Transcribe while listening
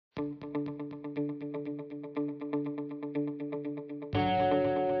Welcome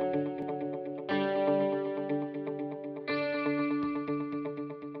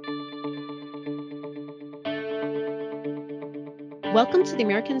to the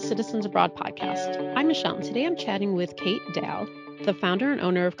American Citizens Abroad podcast. I'm Michelle, and today I'm chatting with Kate Dahl, the founder and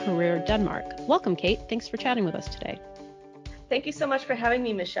owner of Career Denmark. Welcome, Kate. Thanks for chatting with us today. Thank you so much for having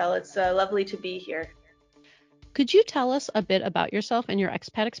me, Michelle. It's lovely to be here. Could you tell us a bit about yourself and your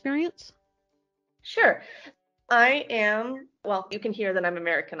expat experience? Sure. I am, well, you can hear that I'm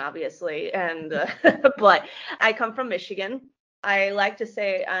American, obviously, and but I come from Michigan. I like to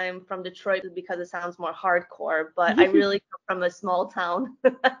say I'm from Detroit because it sounds more hardcore, but I really come from a small town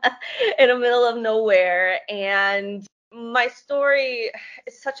in the middle of nowhere. And my story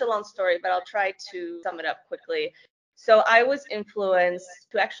is such a long story, but I'll try to sum it up quickly. So I was influenced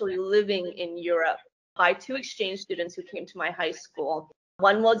to actually living in Europe by two exchange students who came to my high school.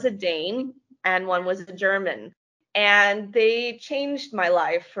 One was a Dane and one was a German. And they changed my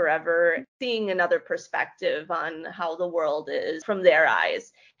life forever, seeing another perspective on how the world is from their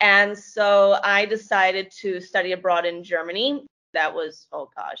eyes. And so I decided to study abroad in Germany. That was a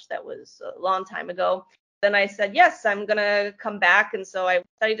long time ago. Then I said, yes, I'm going to come back. And so I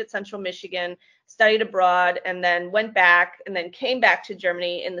studied at Central Michigan, studied abroad, and then went back and then came back to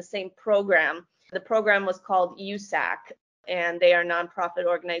Germany in the same program. The program was called USAC. And they are a nonprofit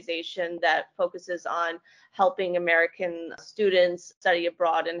organization that focuses on helping American students study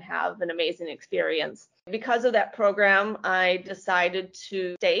abroad and have an amazing experience. Because of that program, I decided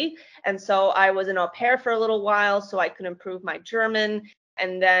to stay. And so I was an au pair for a little while so I could improve my German.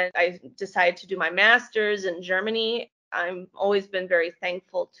 And then I decided to do my master's in Germany. I've always been very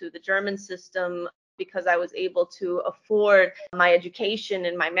thankful to the German system because I was able to afford my education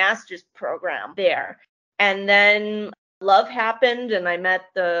in my master's program there. And then love happened, and I met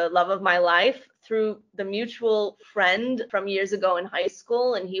the love of my life through the mutual friend from years ago in high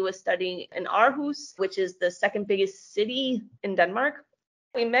school, and he was studying in Aarhus, which is the second biggest city in Denmark.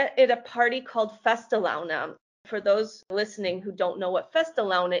 We met at a party called Festelauna. For those listening who don't know what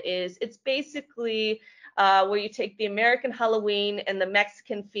Festelauna is, it's basically where you take the American Halloween and the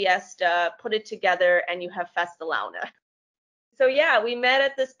Mexican fiesta, put it together, and you have Festelauna. So yeah, we met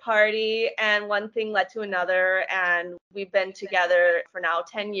at this party and one thing led to another, and we've been together for now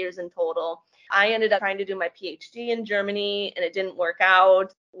 10 years in total. I ended up trying to do my PhD in Germany and it didn't work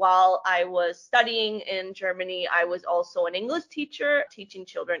out. While I was studying in Germany, I was also an English teacher, teaching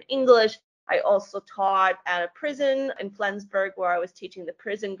children English. I also taught at a prison in Flensburg where I was teaching the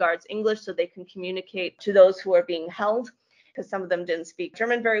prison guards English so they can communicate to those who are being held, because some of them didn't speak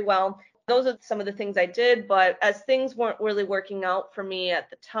German very well. Those are some of the things I did, but as things weren't really working out for me at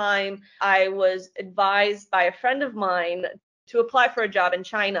the time, I was advised by a friend of mine to apply for a job in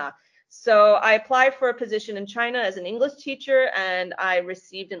China. So I applied for a position in China as an English teacher, and I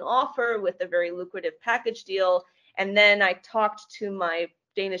received an offer with a very lucrative package deal. And then I talked to my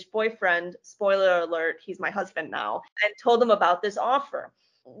Danish boyfriend, spoiler alert, he's my husband now, and told him about this offer.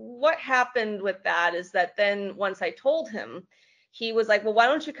 What happened with that is that then once I told him, he was like, well, why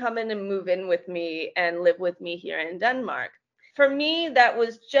don't you come in and move in with me and live with me here in Denmark? For me, that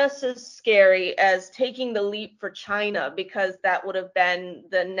was just as scary as taking the leap for China, because that would have been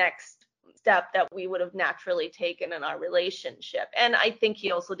the next step that we would have naturally taken in our relationship. And I think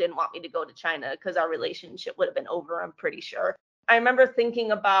he also didn't want me to go to China because our relationship would have been over, I'm pretty sure. I remember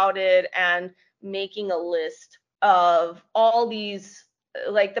thinking about it and making a list of all these,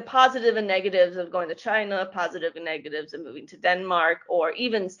 like the positive and negatives of going to China, positive and negatives of moving to Denmark, or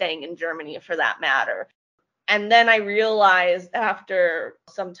even staying in Germany for that matter. And then I realized after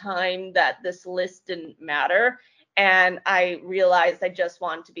some time that this list didn't matter. And I realized I just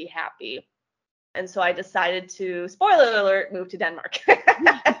wanted to be happy. And so I decided to, spoiler alert, move to Denmark.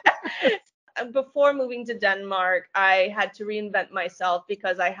 Before moving to Denmark, I had to reinvent myself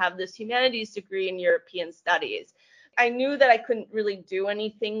because I have this humanities degree in European studies. I knew that I couldn't really do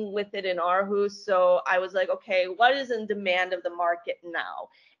anything with it in Aarhus, so I was like, okay, what is in demand of the market now?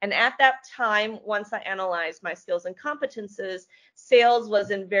 And at that time, once I analyzed my skills and competences, sales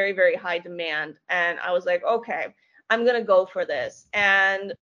was in very, very high demand. And I was like, okay, I'm going to go for this.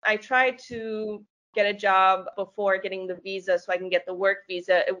 And I tried to get a job before getting the visa so I can get the work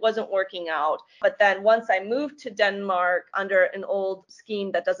visa. It wasn't working out. But then once I moved to Denmark under an old scheme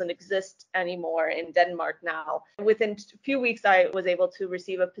that doesn't exist anymore in Denmark now, within a few weeks, I was able to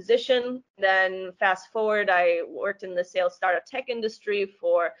receive a position. Then fast forward, I worked in the sales startup tech industry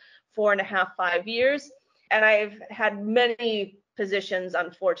for 4.5, 5 years. And I've had many positions,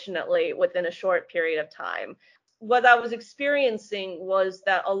 unfortunately, within a short period of time. what I was experiencing was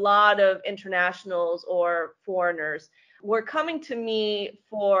that a lot of internationals or foreigners were coming to me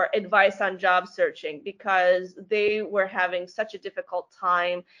for advice on job searching because they were having such a difficult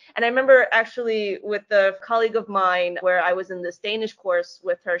time. And I remember actually with a colleague of mine where I was in this Danish course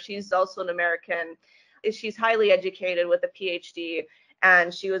with her. She's also an American. She's highly educated with a PhD.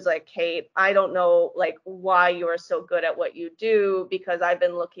 And she was like, Kate, I don't know like why you are so good at what you do, because I've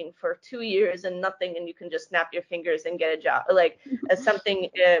been looking for 2 years and nothing, and you can just snap your fingers and get a job, like as something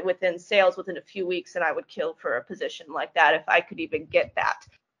within sales within a few weeks, and I would kill for a position like that if I could even get that.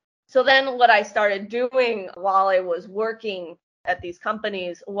 So then what I started doing while I was working at these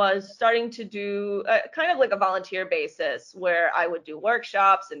companies was starting to do kind of like a volunteer basis where I would do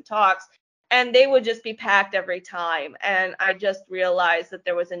workshops and talks, and they would just be packed every time. And I just realized that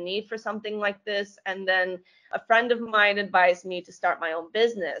there was a need for something like this. And then a friend of mine advised me to start my own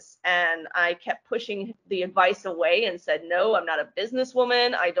business. And I kept pushing the advice away and said, no, I'm not a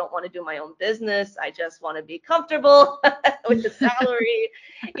businesswoman. I don't want to do my own business. I just want to be comfortable with the salary,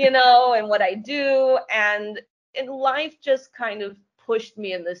 and what I do. And life just kind of pushed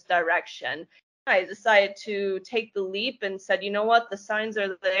me in this direction. I decided to take the leap and said, you know what, the signs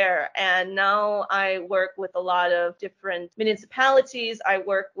are there. And now I work with a lot of different municipalities. I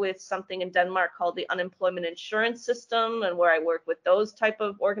work with something in Denmark called the unemployment insurance system, and where I work with those type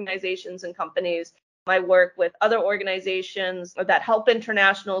of organizations and companies. I work with other organizations that help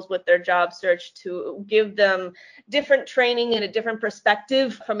internationals with their job search to give them different training and a different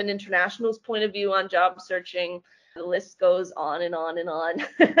perspective from an international's point of view on job searching. The list goes on and on and on.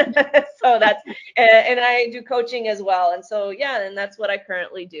 So that's, and I do coaching as well. And so, yeah, and that's what I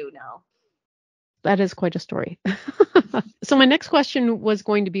currently do now. That is quite a story. So my next question was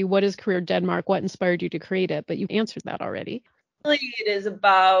going to be, what is Career Denmark? What inspired you to create it? But you answered that already. Really, it is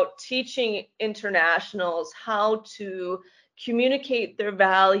about teaching internationals how to communicate their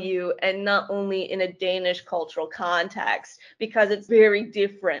value, and not only in a Danish cultural context, because it's very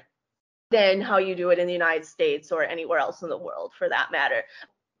different than how you do it in the United States or anywhere else in the world for that matter.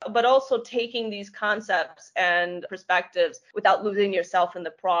 But also taking these concepts and perspectives without losing yourself in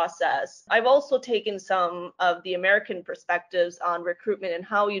the process. I've also taken some of the American perspectives on recruitment and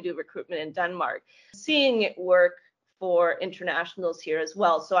how you do recruitment in Denmark, seeing it work for internationals here as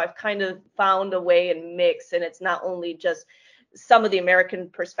well. So I've kind of found a way and mix, and it's not only just some of the American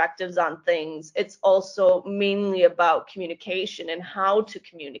perspectives on things. It's also mainly about communication and how to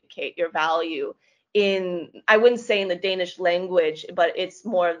communicate your value in, I wouldn't say in the Danish language, but it's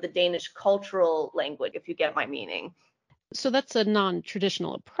more of the Danish cultural language, if you get my meaning. So that's a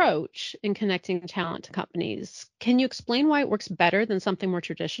non-traditional approach in connecting talent to companies. Can you explain why it works better than something more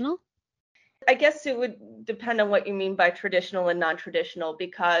traditional? I guess it would depend on what you mean by traditional and non-traditional,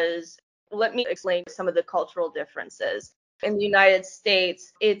 because let me explain some of the cultural differences. In the United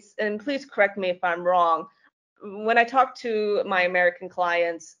States, and please correct me if I'm wrong, when I talk to my American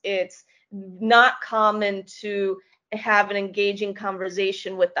clients, it's not common to have an engaging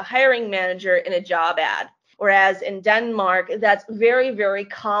conversation with the hiring manager in a job ad. Whereas in Denmark, that's very, very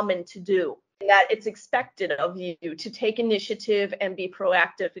common to do. That it's expected of you to take initiative and be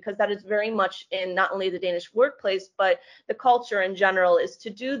proactive, because that is very much in not only the Danish workplace, but the culture in general is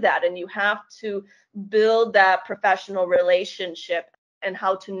to do that. And you have to build that professional relationship and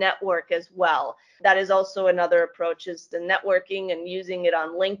how to network as well. That is also another approach, is the networking and using it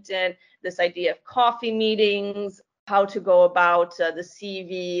on LinkedIn, this idea of coffee meetings, how to go about the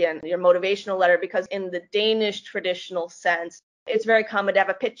CV and your motivational letter, because in the Danish traditional sense, it's very common to have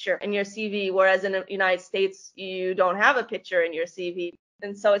a picture in your CV, whereas in the United States, you don't have a picture in your CV.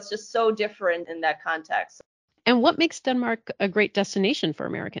 And so it's just so different in that context. And what makes Denmark a great destination for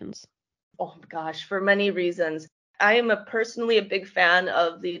Americans? Oh gosh, for many reasons. I am personally a big fan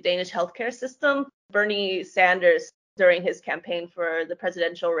of the Danish healthcare system. Bernie Sanders, during his campaign for the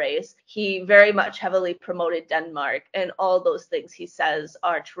presidential race, he very much heavily promoted Denmark, and all those things he says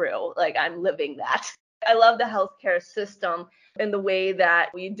are true. Like, I'm living that. I love the healthcare system in the way that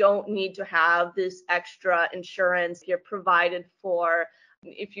you don't need to have this extra insurance. You're provided for.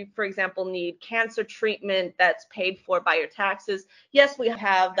 If you, for example, need cancer treatment that's paid for by your taxes. Yes, we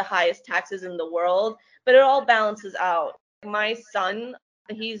have the highest taxes in the world, but it all balances out. My son,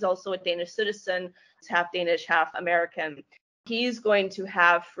 he's also a Danish citizen, half Danish, half American. He's going to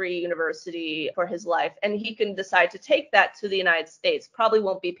have free university for his life, and he can decide to take that to the United States. Probably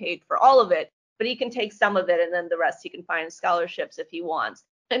won't be paid for all of it, but he can take some of it, and then the rest he can find scholarships if he wants.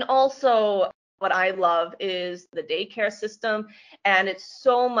 And also, what I love is the daycare system, and it's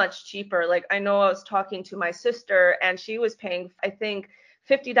so much cheaper. Like, I know I was talking to my sister, and she was paying, I think,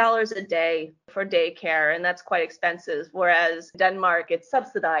 $50 a day for daycare, and that's quite expensive. Whereas Denmark, it's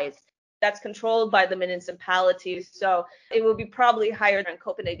subsidized. That's controlled by the municipalities. So it will be probably higher than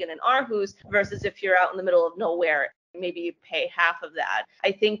Copenhagen and Aarhus versus if you're out in the middle of nowhere, maybe you pay half of that.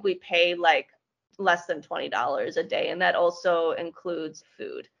 I think we pay like less than $20 a day, and that also includes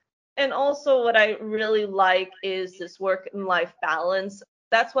food. And also what I really like is this work and life balance.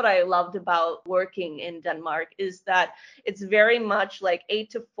 That's what I loved about working in Denmark, is that it's very much like 8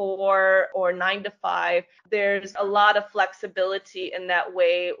 to 4 or 9 to 5. There's a lot of flexibility in that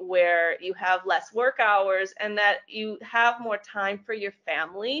way where you have less work hours and that you have more time for your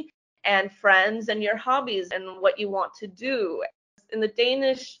family and friends and your hobbies and what you want to do. In the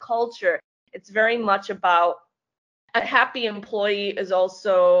Danish culture, it's very much about a happy employee is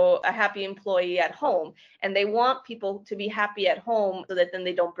also a happy employee at home, and they want people to be happy at home so that then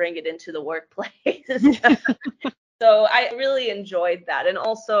they don't bring it into the workplace. So I really enjoyed that. And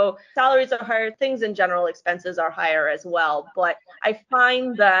also salaries are higher, things in general, expenses are higher as well. But I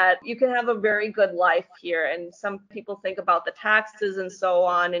find that you can have a very good life here. And some people think about the taxes and so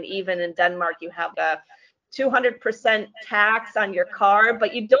on. And even in Denmark, you have a 200% tax on your car,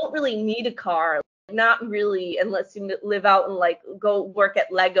 but you don't really need a car. Not really, unless you live out and like go work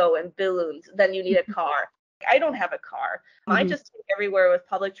at Lego and Billund, then you need a car. I don't have a car. I just take everywhere with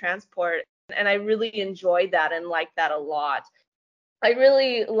public transport, and I really enjoyed that and like that a lot. I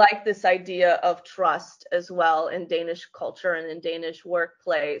really like this idea of trust as well in Danish culture and in Danish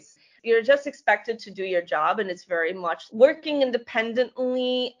workplace. You're just expected to do your job, and it's very much working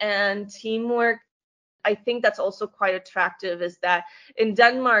independently and teamwork. I think that's also quite attractive, is that in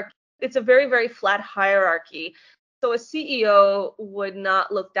Denmark, it's a very, very flat hierarchy. So a CEO would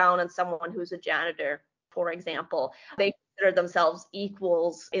not look down on someone who's a janitor, for example. They consider themselves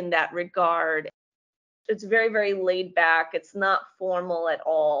equals in that regard. It's very, very laid back. It's not formal at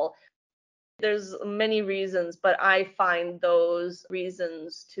all. There's many reasons, but I find those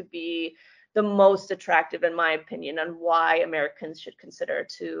reasons to be the most attractive, in my opinion, on why Americans should consider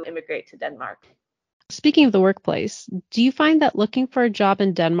to immigrate to Denmark. Speaking of the workplace, do you find that looking for a job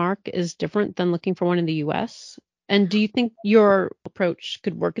in Denmark is different than looking for one in the US? And do you think your approach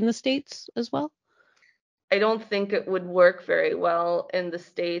could work in the States as well? I don't think it would work very well in the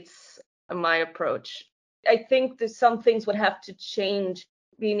States, my approach. I think that some things would have to change,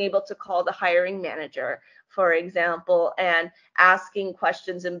 being able to call the hiring manager, for example, and asking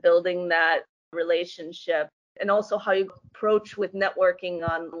questions and building that relationship. And also how you approach with networking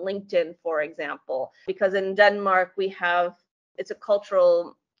on LinkedIn, for example, because in Denmark it's a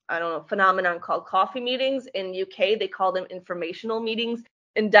cultural, phenomenon called coffee meetings. In UK, they call them informational meetings.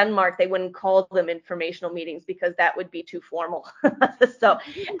 In Denmark, they wouldn't call them informational meetings because that would be too formal. So,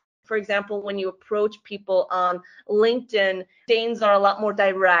 for example, when you approach people on LinkedIn, Danes are a lot more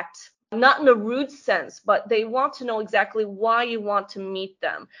direct. Not in a rude sense, but they want to know exactly why you want to meet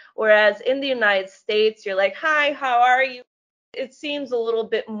them. Whereas in the United States, you're like, hi, how are you? It seems a little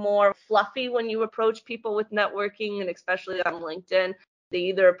bit more fluffy when you approach people with networking, and especially on LinkedIn. They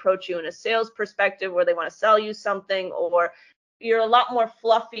either approach you in a sales perspective where they want to sell you something, or you're a lot more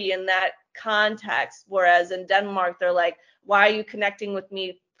fluffy in that context. Whereas in Denmark, they're like, why are you connecting with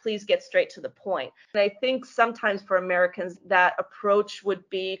me? Please get straight to the point. And I think sometimes for Americans, that approach would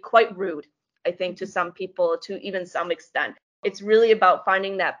be quite rude, I think, to some people, to even some extent. It's really about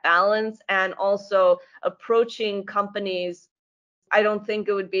finding that balance and also approaching companies. I don't think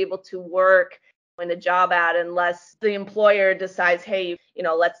it would be able to work in a job ad unless the employer decides, hey,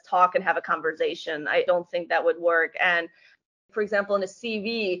 let's talk and have a conversation. I don't think that would work. And for example, in a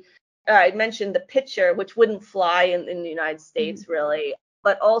CV, I mentioned the picture, which wouldn't fly in the United States, really.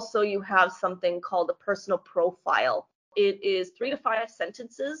 But also you have something called a personal profile. It is 3 to 5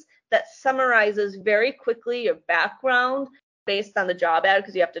 sentences that summarizes very quickly your background based on the job ad,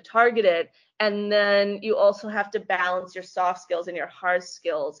 because you have to target it. And then you also have to balance your soft skills and your hard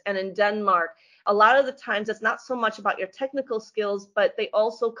skills. And in Denmark, a lot of the times it's not so much about your technical skills, but they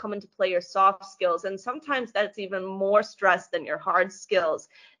also come into play your soft skills. And sometimes that's even more stress than your hard skills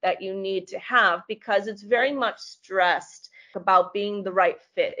that you need to have, because it's very much stressed about being the right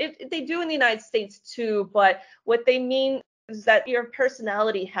fit. They do in the United States too, but what they mean is that your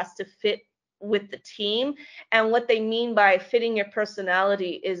personality has to fit with the team. And what they mean by fitting your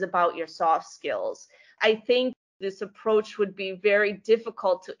personality is about your soft skills. I think this approach would be very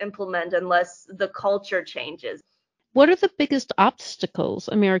difficult to implement unless the culture changes. What are the biggest obstacles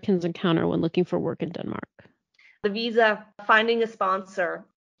Americans encounter when looking for work in Denmark? The visa, finding a sponsor,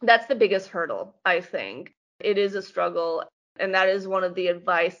 that's the biggest hurdle, I think. It is a struggle. And that is one of the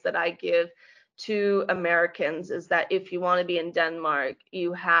advice that I give to Americans is that if you want to be in Denmark,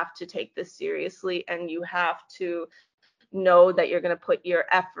 you have to take this seriously and you have to know that you're going to put your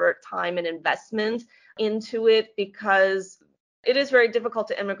effort, time, and investment into it, because it is very difficult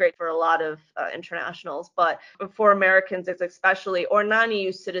to immigrate for a lot of internationals, but for Americans, it's especially, or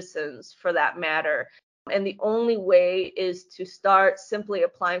non-EU citizens for that matter. And the only way is to start simply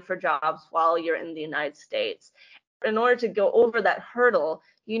applying for jobs while you're in the United States. In order to go over that hurdle,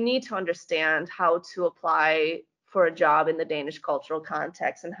 you need to understand how to apply for a job in the Danish cultural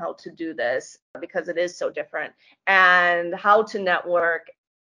context and how to do this, because it is so different, and how to network.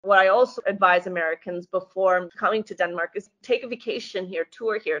 What I also advise Americans before coming to Denmark is take a vacation here,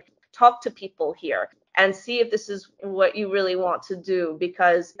 tour here, talk to people here, and see if this is what you really want to do.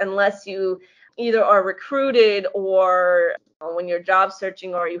 Because unless you either are recruited or when you're job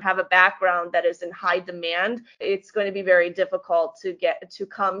searching or you have a background that is in high demand, it's going to be very difficult to get to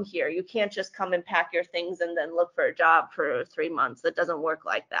come here. You can't just come and pack your things and then look for a job for 3 months. That doesn't work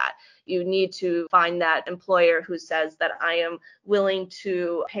like that. You need to find that employer who says that I am willing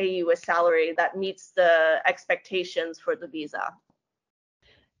to pay you a salary that meets the expectations for the visa.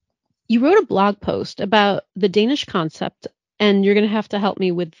 You wrote a blog post about the Danish concept, and you're going to have to help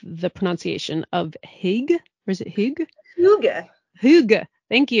me with the pronunciation of Hygge. Or is it Hygge? Hygge. Hygge.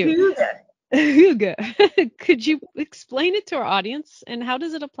 Thank you. Hygge. Hygge. Could you explain it to our audience, and how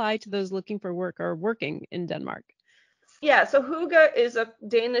does it apply to those looking for work or working in Denmark? Yeah, so hygge is a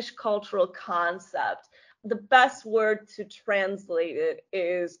Danish cultural concept. The best word to translate it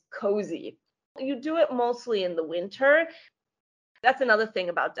is cozy. You do it mostly in the winter. That's another thing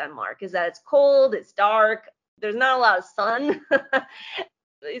about Denmark, is that it's cold, it's dark, there's not a lot of sun.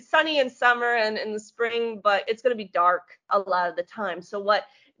 It's sunny in summer and in the spring, but it's going to be dark a lot of the time. So what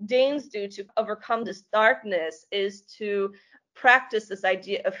Danes do to overcome this darkness is to practice this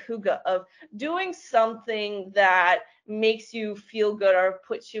idea of hygge, of doing something that makes you feel good or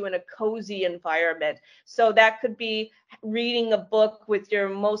puts you in a cozy environment. So that could be reading a book with your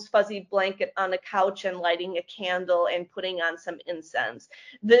most fuzzy blanket on a couch and lighting a candle and putting on some incense.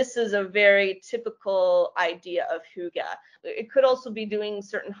 This is a very typical idea of hygge. It could also be doing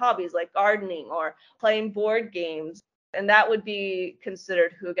certain hobbies like gardening or playing board games, and that would be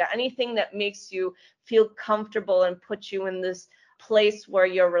considered hygge. Anything that makes you feel comfortable and puts you in this place where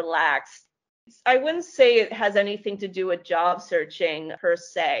you're relaxed. I wouldn't say it has anything to do with job searching per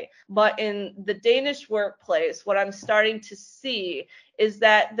se, but in the Danish workplace, what I'm starting to see is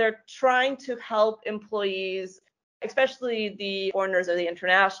that they're trying to help employees, especially the foreigners or the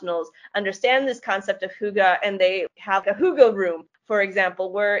internationals, understand this concept of hygge, and they have a hygge room, for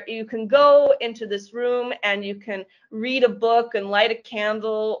example, where you can go into this room and you can read a book and light a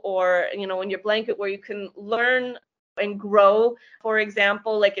candle, or, in your blanket, where you can learn and grow. For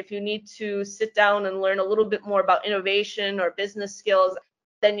example, like if you need to sit down and learn a little bit more about innovation or business skills,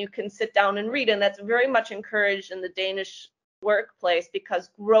 then you can sit down and read. And that's very much encouraged in the Danish workplace,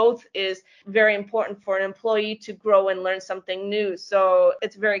 because growth is very important for an employee to grow and learn something new. So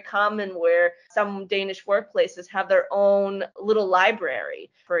it's very common where some Danish workplaces have their own little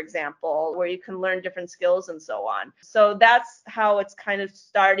library, for example, where you can learn different skills and so on. So that's how it's kind of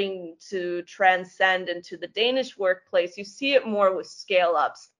starting to transcend into the Danish workplace. You see it more with scale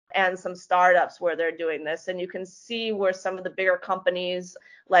ups and some startups where they're doing this. And you can see where some of the bigger companies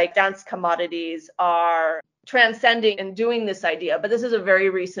like Dansk Commodities are transcending and doing this idea. But this is a very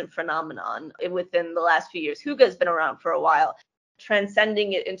recent phenomenon within the last few years. Hygge has been around for a while.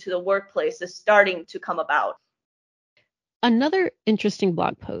 Transcending it into the workplace is starting to come about. Another interesting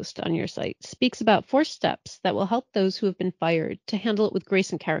blog post on your site speaks about 4 steps that will help those who have been fired to handle it with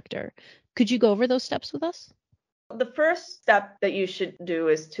grace and character. Could you go over those steps with us? The first step that you should do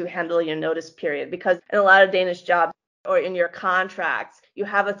is to handle your notice period, because in a lot of Danish jobs or in your contracts, you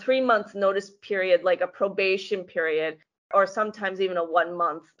have a 3-month notice period, like a probation period, or sometimes even a 1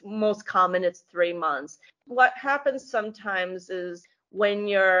 month. Most common, it's 3 months. What happens sometimes is when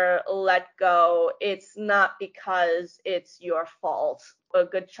you're let go, it's not because it's your fault. A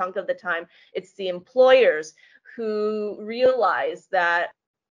good chunk of the time, it's the employers who realize that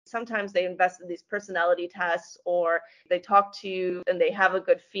sometimes they invest in these personality tests, or they talk to you and they have a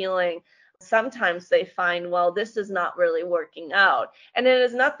good feeling. Sometimes they find, well, this is not really working out. And it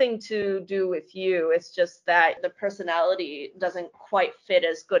has nothing to do with you. It's just that the personality doesn't quite fit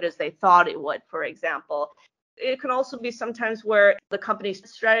as good as they thought it would, for example. It can also be sometimes where the company's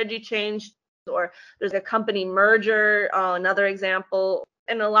strategy changed, or there's a company merger, another example.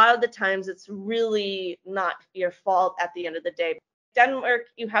 And a lot of the times it's really not your fault at the end of the day. Denmark,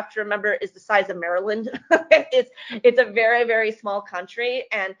 you have to remember, is the size of Maryland. It's a very, very small country,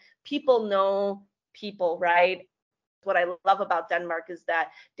 and people know people, right? What I love about Denmark is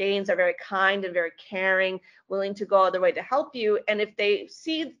that Danes are very kind and very caring, willing to go other way to help you. And if they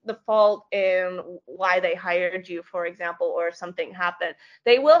see the fault in why they hired you, for example, or if something happened,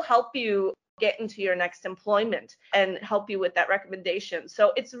 they will help you get into your next employment and help you with that recommendation.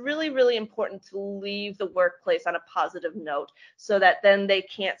 So it's really, really important to leave the workplace on a positive note so that then they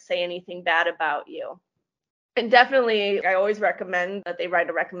can't say anything bad about you. And definitely, I always recommend that they write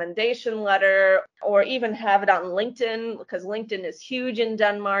a recommendation letter or even have it on LinkedIn, because LinkedIn is huge in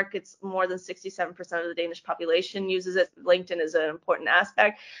Denmark. It's more than 67% of the Danish population uses it. LinkedIn is an important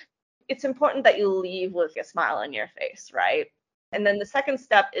aspect. It's important that you leave with a smile on your face, right? And then the second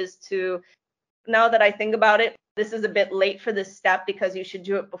step is to, now that I think about it, this is a bit late for this step because you should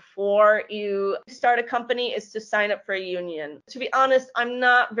do it before you start a company, is to sign up for a union. To be honest, I'm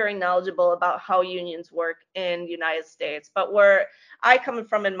not very knowledgeable about how unions work in the United States, but where I come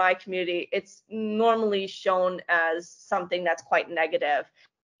from in my community, it's normally shown as something that's quite negative.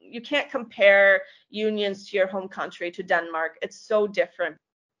 You can't compare unions to your home country, to Denmark. It's so different.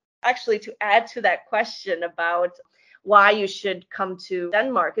 Actually, to add to that question about why you should come to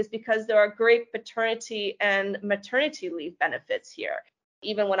Denmark, is because there are great paternity and maternity leave benefits here.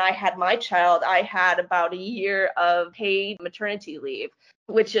 Even when I had my child, I had about a year of paid maternity leave,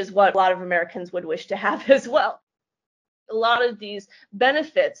 which is what a lot of Americans would wish to have as well. A lot of these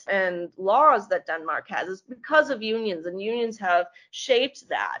benefits and laws that Denmark has is because of unions, and unions have shaped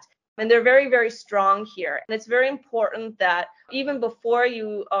that. And they're very, very strong here. And it's very important that even before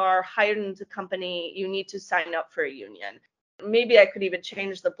you are hired into a company, you need to sign up for a union. Maybe I could even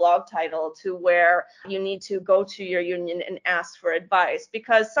change the blog title to where you need to go to your union and ask for advice,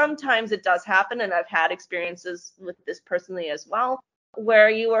 because sometimes it does happen, and I've had experiences with this personally as well, where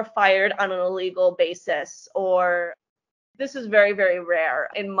you are fired on an illegal basis, or this is very, very rare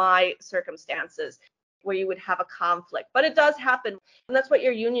in my circumstances, where you would have a conflict. But it does happen, and that's what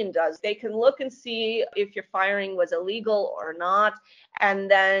your union does. They can look and see if your firing was illegal or not, and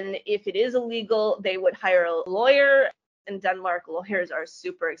then if it is illegal, they would hire a lawyer. In Denmark, lawyers are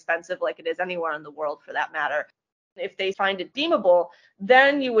super expensive, like it is anywhere in the world for that matter. If they find it deemable,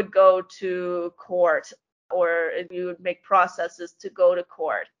 then you would go to court, or you would make processes to go to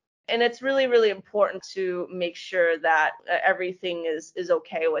court. And it's really, really important to make sure that everything is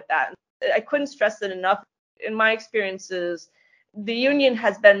okay with that. I couldn't stress it enough. In my experiences, the union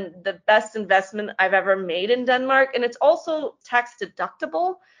has been the best investment I've ever made in Denmark. And it's also tax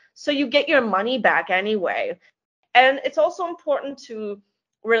deductible, so you get your money back anyway. And it's also important to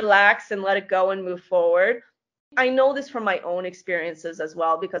relax and let it go and move forward. I know this from my own experiences as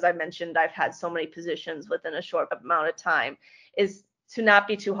well, because I mentioned I've had so many positions within a short amount of time, is to not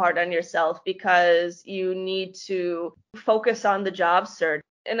be too hard on yourself, because you need to focus on the job search.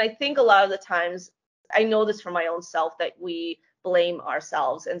 And I think a lot of the times, I know this from my own self, that we blame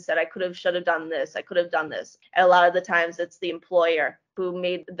ourselves and said, should have done this, I could have done this. And a lot of the times it's the employer who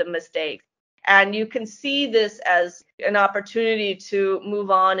made the mistake. And you can see this as an opportunity to move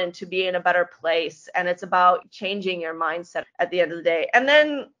on and to be in a better place. And it's about changing your mindset at the end of the day. And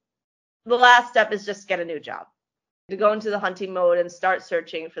then the last step is just get a new job, to go into the hunting mode and start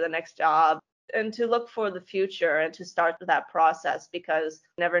searching for the next job, and to look for the future and to start that process, because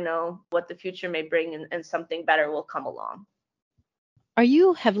you never know what the future may bring, and something better will come along. Are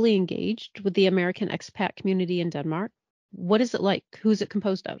you heavily engaged with the American expat community in Denmark? What is it like? Who's it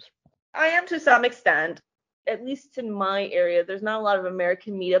composed of? I am, to some extent. At least in my area, there's not a lot of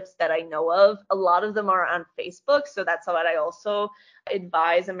American meetups that I know of. A lot of them are on Facebook. So that's what I also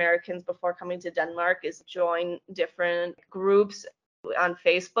advise Americans before coming to Denmark, is join different groups on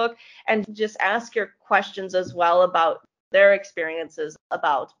Facebook and just ask your questions as well about their experiences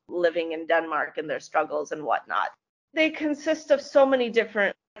about living in Denmark and their struggles and whatnot. They consist of so many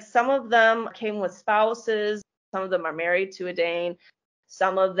different, some of them came with spouses, some of them are married to a Dane,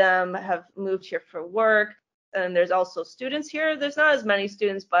 some of them have moved here for work, and there's also students here. There's not as many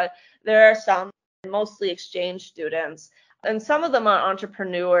students, but there are some, mostly exchange students, and some of them are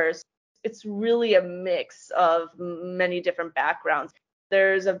entrepreneurs. It's really a mix of many different backgrounds.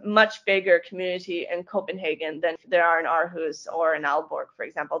 There's a much bigger community in Copenhagen than there are in Aarhus or in Aalborg, for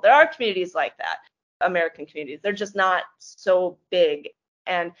example. There are communities like that, American communities. They're just not so big,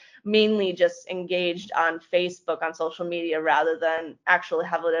 and mainly just engaged on Facebook, on social media, rather than actually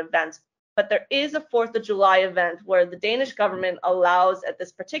having events. But there is a 4th of July event where the Danish government allows at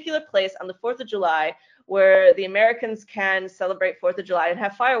this particular place on the 4th of July where the Americans can celebrate 4th of July and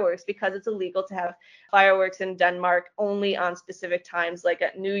have fireworks, because it's illegal to have fireworks in Denmark only on specific times, like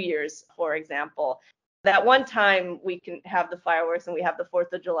at New Year's, for example. That one time we can have the fireworks and we have the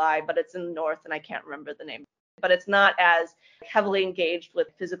 4th of July, but it's in the north and I can't remember the name. But it's not as heavily engaged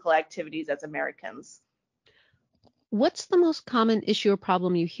with physical activities as Americans. What's the most common issue or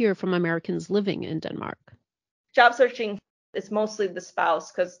problem you hear from Americans living in Denmark? Job searching is mostly the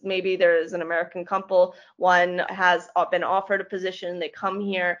spouse, because maybe there is an American couple, one has been offered a position, they come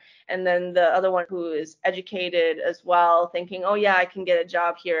here, and then the other one who is educated as well, thinking, oh yeah, I can get a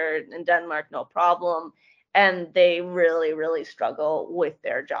job here in Denmark, no problem. And they really, really struggle with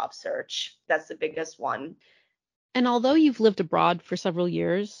their job search. That's the biggest one. And although you've lived abroad for several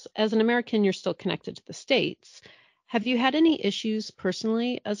years, as an American, you're still connected to the States. Have you had any issues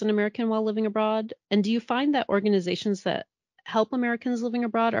personally as an American while living abroad? And do you find that organizations that help Americans living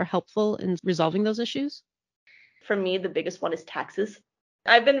abroad are helpful in resolving those issues? For me, the biggest one is taxes.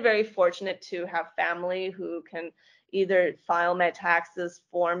 I've been very fortunate to have family who can either file my taxes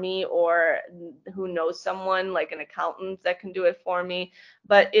for me or who knows someone like an accountant that can do it for me.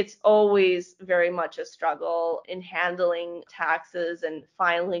 But it's always very much a struggle in handling taxes and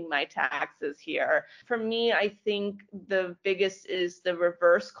filing my taxes here. For me, I think the biggest is the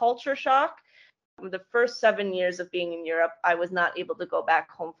reverse culture shock. The first 7 years of being in Europe, I was not able to go back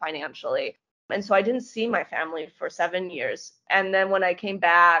home financially. And so I didn't see my family for 7 years. And then when I came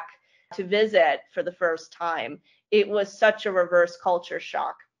back to visit for the first time, it was such a reverse culture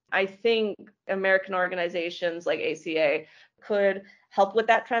shock. I think American organizations like ACA could help with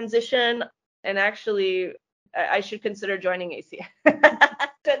that transition. And actually, I should consider joining ACA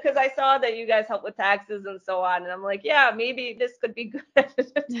because I saw that you guys help with taxes and so on. And I'm like, yeah, maybe this could be good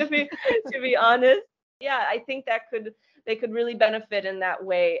to be honest. Yeah, I think they could really benefit in that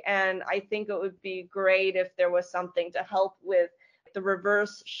way. And I think it would be great if there was something to help with the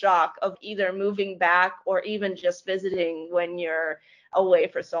reverse shock of either moving back or even just visiting when you're away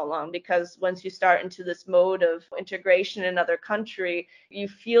for so long. Because once you start into this mode of integration in another country, you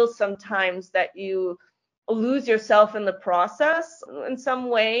feel sometimes that you lose yourself in the process in some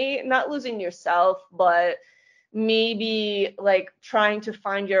way, not losing yourself, but maybe like trying to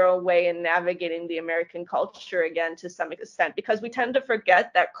find your own way in navigating the American culture again to some extent, because we tend to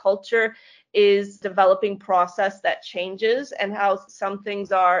forget that culture is a developing process that changes, and how some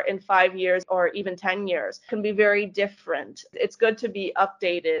things are in 5 years or even 10 years can be very different. It's good to be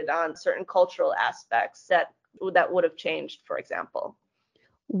updated on certain cultural aspects that would have changed, for example.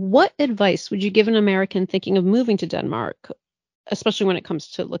 What advice would you give an American thinking of moving to Denmark, especially when it comes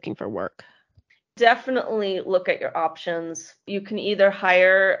to looking for work? Definitely look at your options. You can either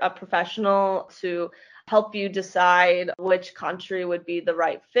hire a professional to help you decide which country would be the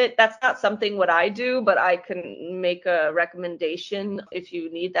right fit. That's not something what I do, but I can make a recommendation if you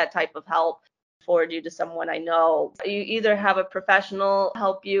need that type of help. Forward you to someone I know. You either have a professional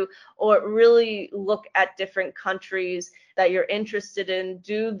help you or really look at different countries that you're interested in,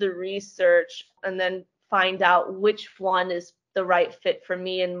 do the research, and then find out which one is the right fit for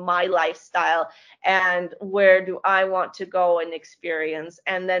me and my lifestyle, and where do I want to go and experience,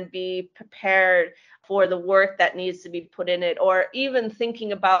 and then be prepared for the work that needs to be put in it. Or even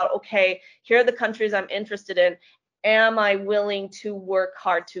thinking about, okay, here are the countries I'm interested in. Am I willing to work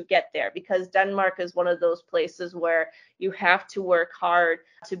hard to get there? Because Denmark is one of those places where you have to work hard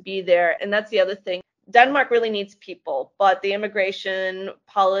to be there. And that's the other thing. Denmark really needs people, but the immigration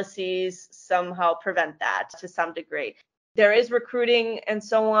policies somehow prevent that to some degree. There is recruiting and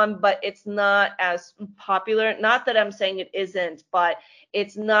so on, but it's not as popular. Not that I'm saying it isn't, but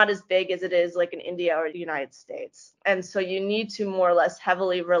it's not as big as it is like in India or the United States. And so you need to more or less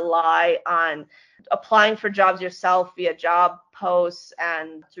heavily rely on applying for jobs yourself via job posts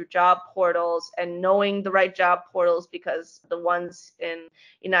and through job portals, and knowing the right job portals, because the ones in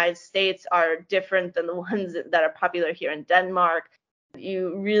United States are different than the ones that are popular here in Denmark.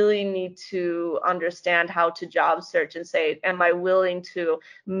 You really need to understand how to job search and say, am I willing to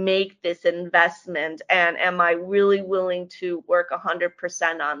make this investment? And am I really willing to work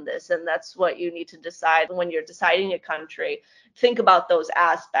 100% on this? And that's what you need to decide when you're deciding a country. Think about those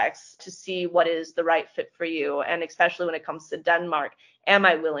aspects to see what is the right fit for you. And especially when it comes to Denmark, am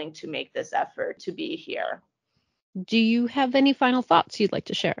I willing to make this effort to be here? Do you have any final thoughts you'd like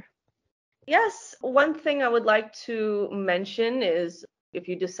to share? Yes, one thing I would like to mention is If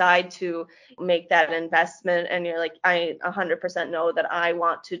you decide to make that investment and you're like, I 100% know that I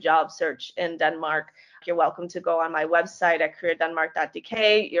want to job search in Denmark, you're welcome to go on my website at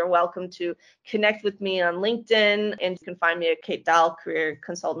careerdenmark.dk. You're welcome to connect with me on LinkedIn, and you can find me at Kate Dahl, career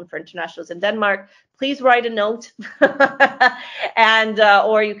consultant for internationals in Denmark. Please write a note and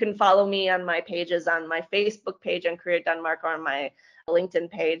or you can follow me on my pages on my Facebook page on Career Denmark, or on my LinkedIn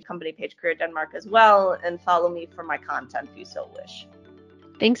page, company page, Career Denmark as well, and follow me for my content if you so wish.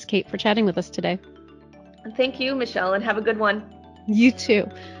 Thanks, Kate, for chatting with us today. Thank you, Michelle, and have a good one. You too.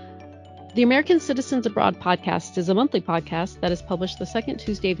 The American Citizens Abroad podcast is a monthly podcast that is published the second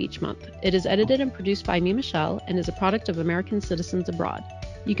Tuesday of each month. It is edited and produced by me, Michelle, and is a product of American Citizens Abroad.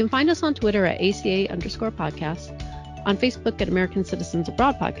 You can find us on Twitter at ACA_podcast, on Facebook at American Citizens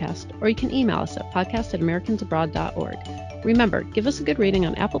Abroad Podcast, or you can email us at podcast@americansabroad.org. Remember, give us a good rating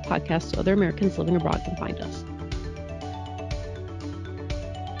on Apple Podcasts so other Americans living abroad can find us.